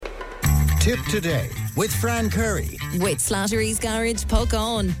Tip Today with Fran Curry. With Slattery's Garage, puck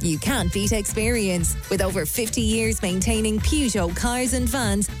on. You can't beat experience. With over 50 years maintaining Peugeot cars and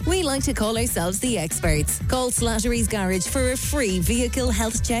vans, we like to call ourselves the experts. Call Slattery's Garage for a free vehicle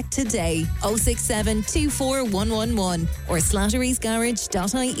health check today. 067 24111 or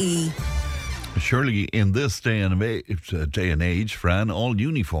slatterysgarage.ie. Surely in this day and age, Fran, all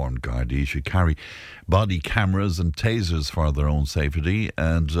uniformed Gardaí should carry body cameras and tasers for their own safety,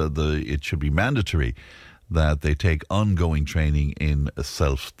 and it should be mandatory that they take ongoing training in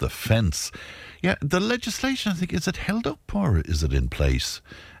self-defence. Yeah, the legislation, I think, is it held up or is it in place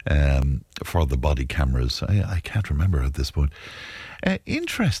for the body cameras? I can't remember at this point.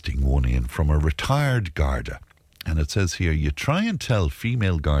 Interesting one in from a retired Garda, and it says here, you try and tell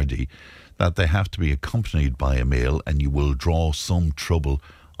female Gardaí that they have to be accompanied by a male and you will draw some trouble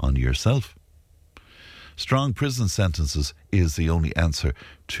on yourself. Strong prison sentences is the only answer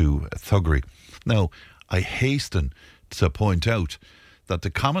to thuggery. Now, I hasten to point out that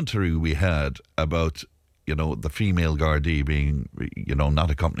the commentary we had about, the female Gardaí being, not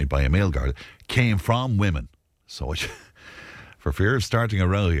accompanied by a male Garda came from women. So for fear of starting a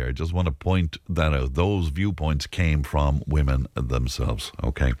row here, I just want to point that out. Those viewpoints came from women themselves,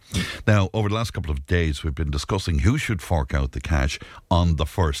 okay? Now, over the last couple of days, we've been discussing who should fork out the cash on the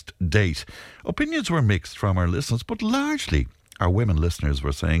first date. Opinions were mixed from our listeners, but largely our women listeners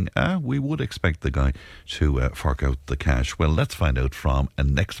were saying, we would expect the guy to fork out the cash. Well, let's find out from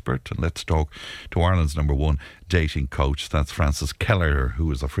an expert, and let's talk to Ireland's number one dating coach. That's Frances Keller,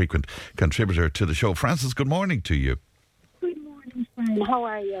 who is a frequent contributor to the show. Frances, good morning to you. How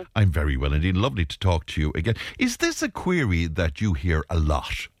are you? I'm very well indeed. Lovely to talk to you again. Is this a query that you hear a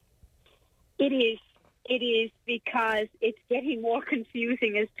lot? It is. It is, because it's getting more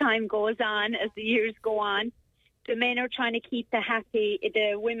confusing as time goes on, as the years go on. The men are trying to keep the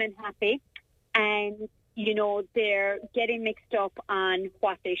women happy, and, they're getting mixed up on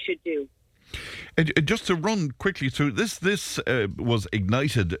what they should do. Just to run quickly through this was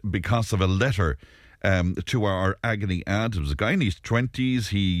ignited because of a letter to our agony aunt. It was a guy in his 20s.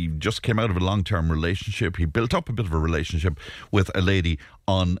 He just came out of a long-term relationship. He built up a bit of a relationship with a lady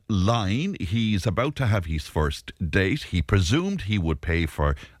online. He's about to have his first date. He presumed he would pay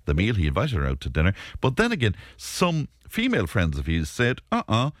for the meal. He invited her out to dinner. But then again, some female friends of his said,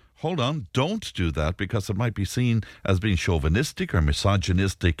 hold on, don't do that, because it might be seen as being chauvinistic or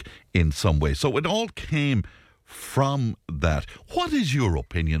misogynistic in some way. So it all came from that. What is your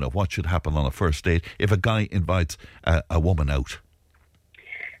opinion of what should happen on a first date if a guy invites a woman out?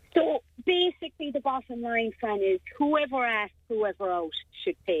 So basically the bottom line, Fran, is whoever asks whoever out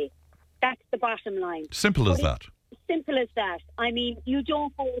should pay. That's the bottom line. Simple as that. Simple as that. I mean, you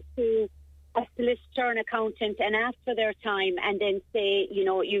don't go to a solicitor, an accountant, and ask for their time and then say,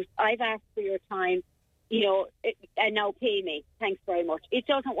 I've asked for your time, and now pay me. Thanks very much. It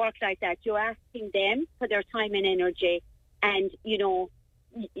doesn't work like that. You're asking them for their time and energy, and,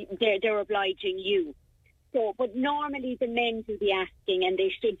 they're obliging you. So, but normally the men do the asking, and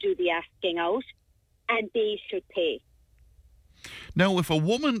they should do the asking out, and they should pay. Now, if a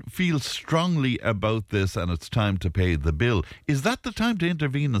woman feels strongly about this and it's time to pay the bill, is that the time to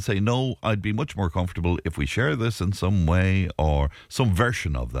intervene and say, no, I'd be much more comfortable if we share this in some way, or some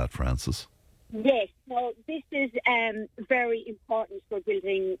version of that, Frances? Yes. Well, this is very important for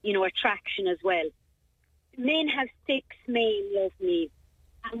building, attraction as well. Men have 6 main love needs,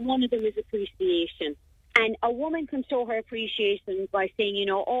 and one of them is appreciation. And a woman can show her appreciation by saying,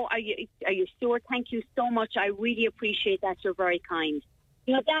 are you sure? Thank you so much. I really appreciate that. You're very kind.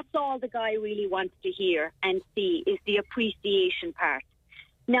 That's all the guy really wants to hear and see, is the appreciation part.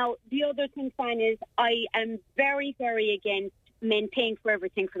 Now, the other thing, Fran, is I am very, very against men paying for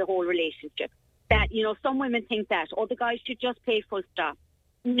everything for the whole relationship. That, some women think that, the guy should just pay full stop.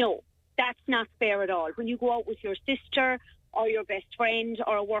 No, that's not fair at all. When you go out with your sister or your best friend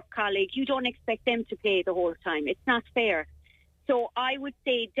or a work colleague, you don't expect them to pay the whole time. It's not fair. So I would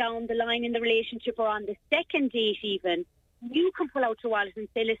say down the line in the relationship, or on the second date even, you can pull out your wallet and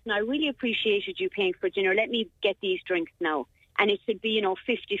say, listen, I really appreciated you paying for dinner. Let me get these drinks now. And it should be,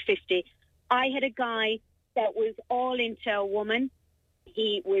 50-50. I had a guy that was all into a woman.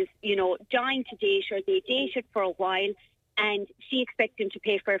 He was, dying to date her. They dated for a while, and she expected him to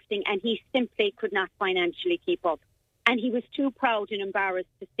pay for everything, and he simply could not financially keep up. And he was too proud and embarrassed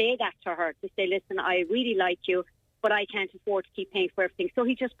to say that to her, to say, listen, I really like you, but I can't afford to keep paying for everything. So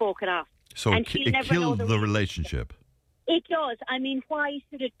he just broke it off. So it killed the relationship. It does. I mean, why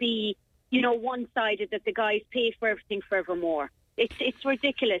should it be, one-sided that the guys pay for everything forevermore? It's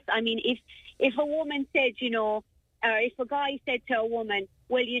ridiculous. I mean, if a woman said, if a guy said to a woman,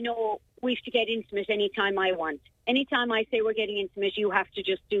 well, we have to get intimate anytime I want. Anytime I say we're getting intimate, you have to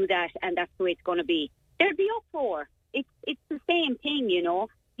just do that, and that's the way it's going to be. There'd be uproar. It's the same thing,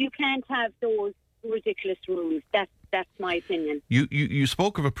 You can't have those ridiculous rules. That's my opinion. You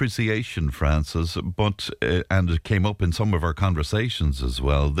spoke of appreciation, Frances, but and it came up in some of our conversations as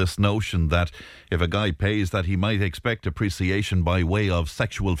well, this notion that if a guy pays, that he might expect appreciation by way of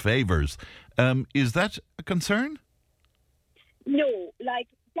sexual favours. Is that a concern? No,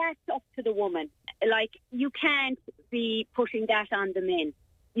 that's up to the woman. You can't be putting that on the men.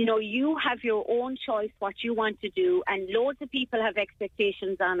 You have your own choice what you want to do, and loads of people have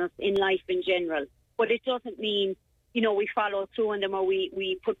expectations on us in life in general. But it doesn't mean, we follow through on them, or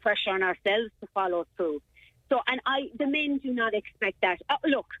we put pressure on ourselves to follow through. So, the men do not expect that.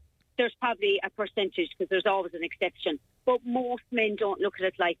 Look, there's probably a percentage, because there's always an exception. But most men don't look at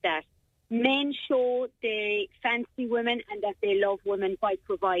it like that. Men show they fancy women and that they love women by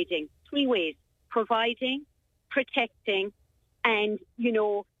providing. 3 ways: providing, protecting, and,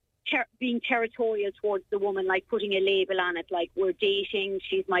 being territorial towards the woman, like putting a label on it, like we're dating,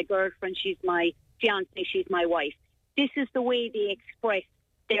 she's my girlfriend, she's my fiancée, she's my wife. This is the way they express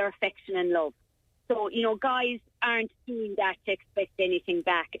their affection and love. So, guys aren't doing that to expect anything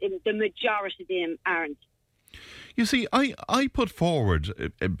back. The majority of them aren't. You see, I put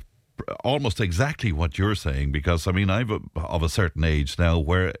forward almost exactly what you're saying, because, I'm of a certain age now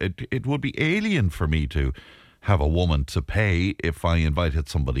where it would be alien for me to have a woman to pay if I invited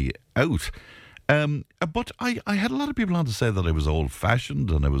somebody out. But I had a lot of people on to say that I was old-fashioned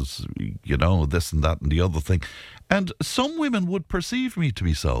and I was, this and that and the other thing. And some women would perceive me to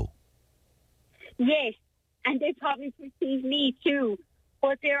be so. Yes, and they probably perceive me too.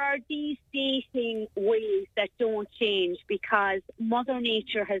 But there are these dating ways that don't change because Mother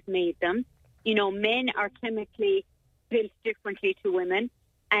Nature has made them. Men are chemically built differently to women.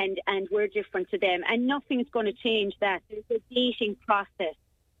 And we're different to them. And nothing's going to change that. There's a dating process.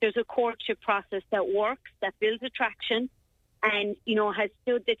 There's a courtship process that works, that builds attraction, and, has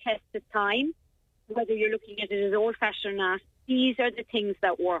stood the test of time. Whether you're looking at it as old-fashioned or not, these are the things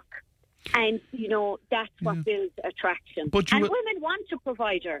that work. And, that's what builds attraction. And women want a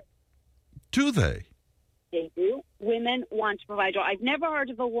provider. Do they? They do. Women want a provider. I've never heard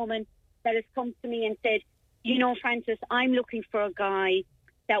of a woman that has come to me and said, Frances, I'm looking for a guy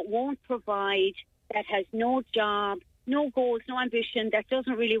that won't provide, that has no job, no goals, no ambition, that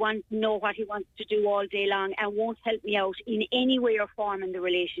doesn't really want to know what he wants to do all day long and won't help me out in any way or form in the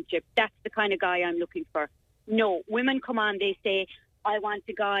relationship. That's the kind of guy I'm looking for. No, women come on, they say, I want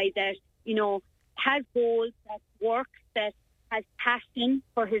a guy that, has goals, that works, that has passion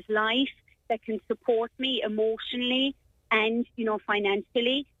for his life, that can support me emotionally and,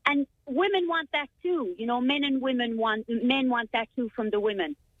 financially. And women want that too. Men want that too from the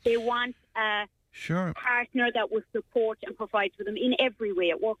women. They want a partner that will support and provide for them in every way.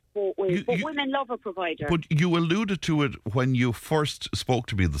 It works both ways. But women love a provider. But you alluded to it when you first spoke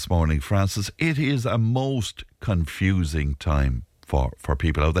to me this morning, Frances. It is a most confusing time for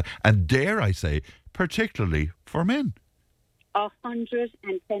people out there. And dare I say, particularly for men.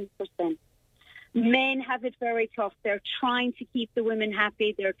 110%. Men have it very tough. They're trying to keep the women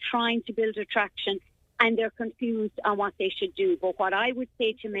happy. They're trying to build attraction, and they're confused on what they should do. But what I would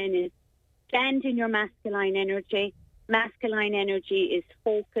say to men is stand in your masculine energy. Masculine energy is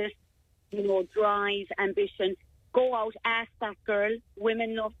focus, drive, ambition. Go out, ask that girl.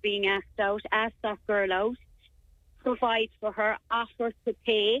 Women love being asked out. Ask that girl out. Provide for her. Offer to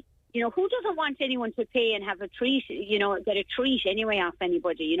pay. Who doesn't want anyone to pay and have a treat, get a treat anyway off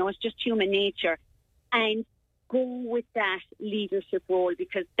anybody? It's just human nature. And go with that leadership role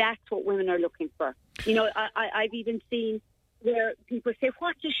because that's what women are looking for. I've even seen where people say,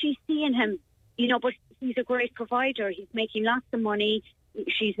 what does she see in him? But he's a great provider. He's making lots of money.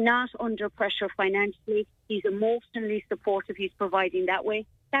 She's not under pressure financially. He's emotionally supportive. He's providing that way.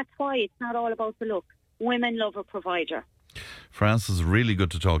 That's why it's not all about the look. Women love a provider. Frances, really good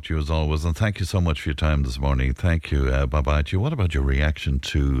to talk to you as always, and thank you so much for your time this morning. Thank you. Bye-bye to you. What about your reaction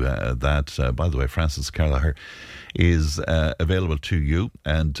to that? By the way, Frances Kelleher is available to you,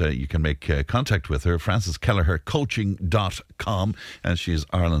 and you can make contact with her, franceskellehercoaching.com, and she is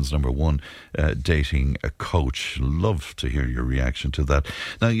Ireland's #1 dating coach. Love to hear your reaction to that.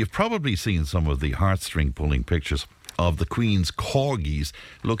 Now, you've probably seen some of the heartstring-pulling pictures of the Queen's corgis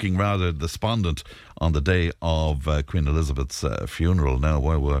looking rather despondent on the day of Queen Elizabeth's funeral. Now,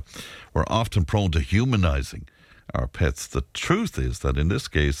 while we're often prone to humanising our pets. The truth is that in this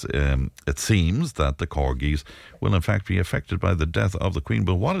case, it seems that the corgis will in fact be affected by the death of the Queen.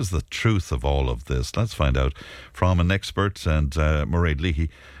 But what is the truth of all of this? Let's find out from an expert. And Mairead Leahy,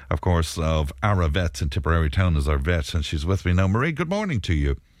 of course, of Ara Vets in Tipperary Town is our vet, and she's with me now. Mairead, good morning to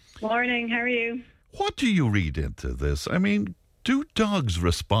you. Morning, how are you? What do you read into this? I mean, do dogs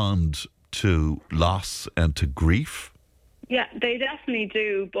respond to loss and to grief? Yeah, they definitely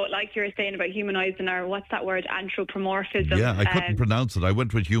do. But like you were saying about humanising, or what's that word, anthropomorphism. Yeah, I couldn't pronounce it. I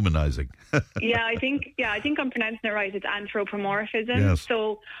went with humanising. I think I'm pronouncing it right. It's anthropomorphism. Yes.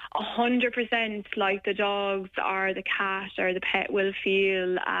 So 100%, like the dogs or the cat or the pet will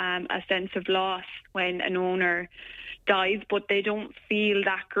feel a sense of loss when an owner dies, but they don't feel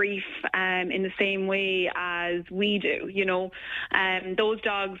that grief in the same way as we do, you know. Those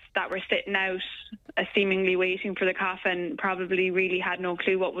dogs that were sitting out seemingly waiting for the coffin probably really had no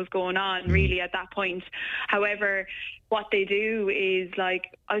clue what was going on really at that point. However, what they do is, like,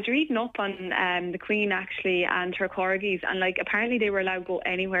 I was reading up on the Queen actually and her corgis, and like apparently they were allowed to go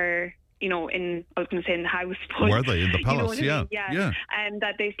anywhere, you know, I was going to say in the house. But, were they in the palace? You know yeah. And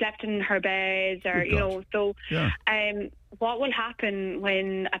that they slept in her bed, or, you know, so what will happen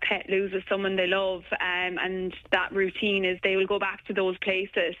when a pet loses someone they love, and that routine is they will go back to those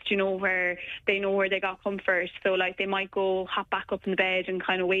places, you know, where they know where they got comfort. So like they might go hop back up in the bed and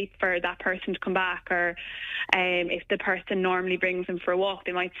kind of wait for that person to come back, or if the person normally brings them for a walk,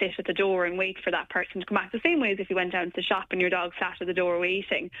 they might sit at the door and wait for that person to come back. The same way as if you went down to the shop and your dog sat at the door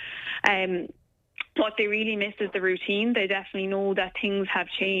waiting. What they really miss is the routine. They definitely know that things have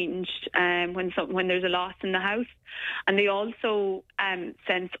changed when there's a loss in the house, and they also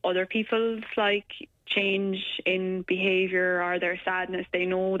sense other people's like change in behaviour or their sadness. They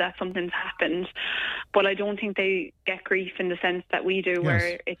know that something's happened, but I don't think they get grief in the sense that we do,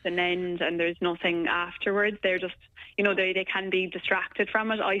 where it's an end and there's nothing afterwards. They're just, you know, they can be distracted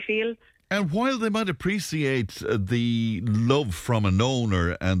from it, I feel. And while they might appreciate the love from an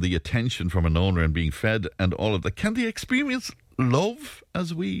owner and the attention from an owner and being fed and all of that, can they experience love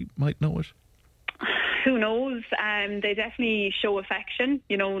as we might know it? Who knows? They definitely show affection.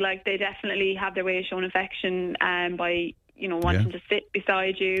 You know, like they definitely have their way of showing affection by, you know, wanting to sit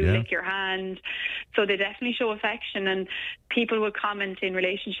beside you, lick your hand. So they definitely show affection, and people would comment in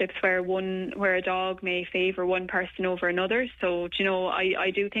relationships where a dog may favour one person over another. So, you know,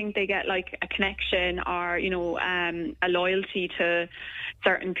 I do think they get like a connection, or, you know, a loyalty to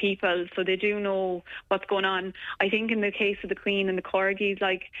certain people. So they do know what's going on. I think in the case of the Queen and the corgis,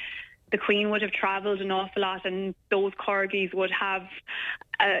 like, the Queen would have travelled an awful lot, and those corgis would have,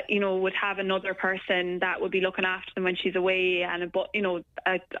 another person that would be looking after them when she's away. And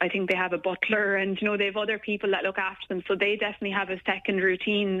I think they have a butler, and you know they have other people that look after them. So they definitely have a second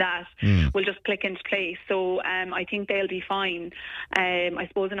routine that will just click into place. So I think they'll be fine. I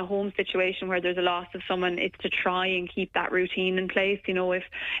suppose in a home situation where there's a loss of someone, it's to try and keep that routine in place. You know, if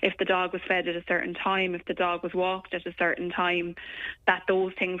the dog was fed at a certain time, if the dog was walked at a certain time, that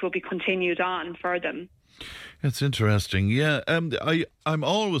those things will be continued on for them. It's interesting, yeah. I'm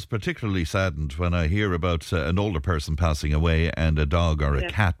always particularly saddened when I hear about an older person passing away and a dog or a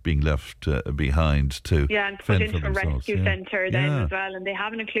cat being left behind to and put into a rescue centre then as well, and they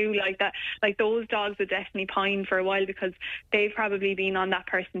haven't a clue like that. Like those dogs would definitely pine for a while because they've probably been on that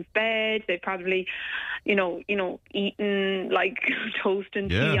person's bed. They've probably, you know, eaten like toast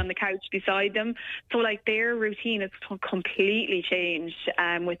and tea on the couch beside them. So like their routine has completely changed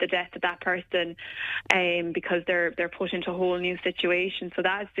with the death of that person. Because they're put into a whole new situation. So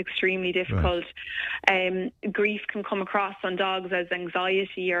that's extremely difficult. Right. Grief can come across on dogs as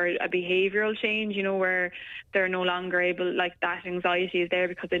anxiety or a behavioural change, you know, where they're no longer able, like that anxiety is there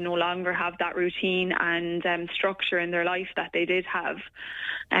because they no longer have that routine and structure in their life that they did have.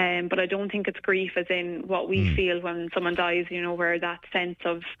 But I don't think it's grief as in what we feel when someone dies, you know, where that sense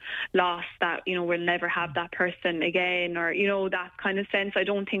of loss that, you know, we'll never have that person again, or, you know, that kind of sense. I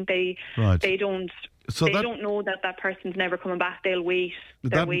don't think they don't. So they don't know that person's never coming back. They'll wait.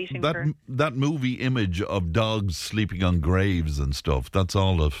 They're waiting for that movie image of dogs sleeping on graves and stuff. That's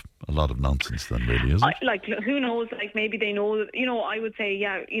all of a lot of nonsense, then, really, is it? Like, who knows? Like, maybe they know. You know, I would say,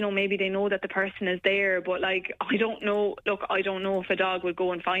 maybe they know that the person is there. But like, I don't know. Look, I don't know if a dog would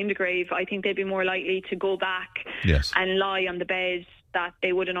go and find a grave. I think they'd be more likely to go back and lie on the bed that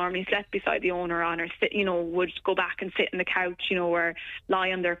they would have normally slept beside the owner on, or sit, would go back and sit in the couch, or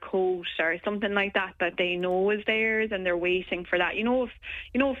lie on their coat or something like that they know is theirs, and they're waiting for that.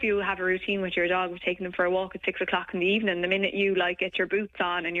 If you have a routine with your dog of taking them for a walk at 6 o'clock in the evening, the minute you get your boots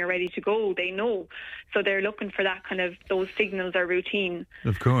on and you're ready to go, they know. So they're looking for that kind of, those signals or routine.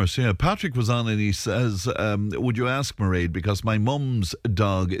 Of course, yeah. Patrick was on and he says, would you ask Mairead, because my mum's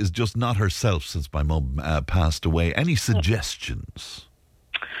dog is just not herself since my mum passed away. Any suggestions?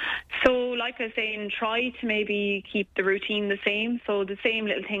 So, like I was saying, try to maybe keep the routine the same. So the same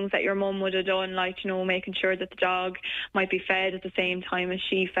little things that your mum would have done, like, making sure that the dog might be fed at the same time as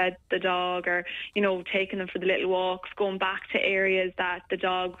she fed the dog, or, taking them for the little walks, going back to areas that the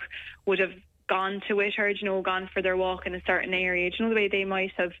dog would have gone to with her, gone for their walk in a certain area. The way they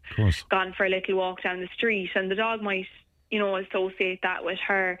might have gone for a little walk down the street, and the dog might, associate that with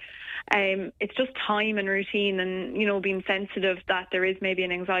her. It's just time and routine, and being sensitive that there is maybe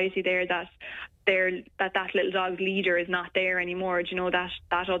an anxiety there that that little dog's leader is not there anymore.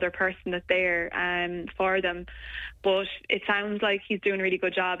 That other person that's there for them. But it sounds like he's doing a really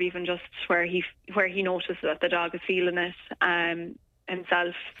good job, even just where he notices that the dog is feeling it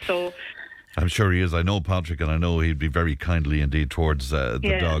himself. So I'm sure he is. I know Patrick, and I know he'd be very kindly indeed towards the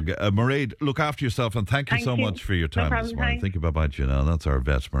dog. Mairead, look after yourself, and thank you so much for your time this morning. Think about you now. That's our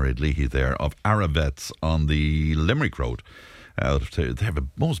vet, Mairead Leahy, there of Ara Vets on the Limerick Road. They have the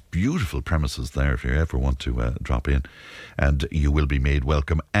most beautiful premises there if you ever want to drop in, and you will be made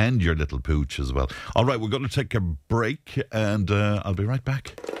welcome, and your little pooch as well. All right, we're going to take a break, and I'll be right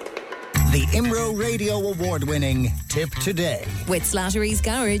back. The IMRO Radio Award-winning Tip Today. With Slattery's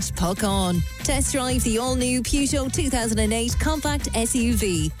Garage, Puckane. Test drive the all-new Peugeot 2008 compact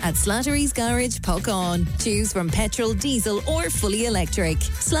SUV at Slattery's Garage, Puckane. Choose from petrol, diesel or fully electric.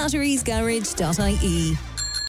 Slattery'sGarage.ie.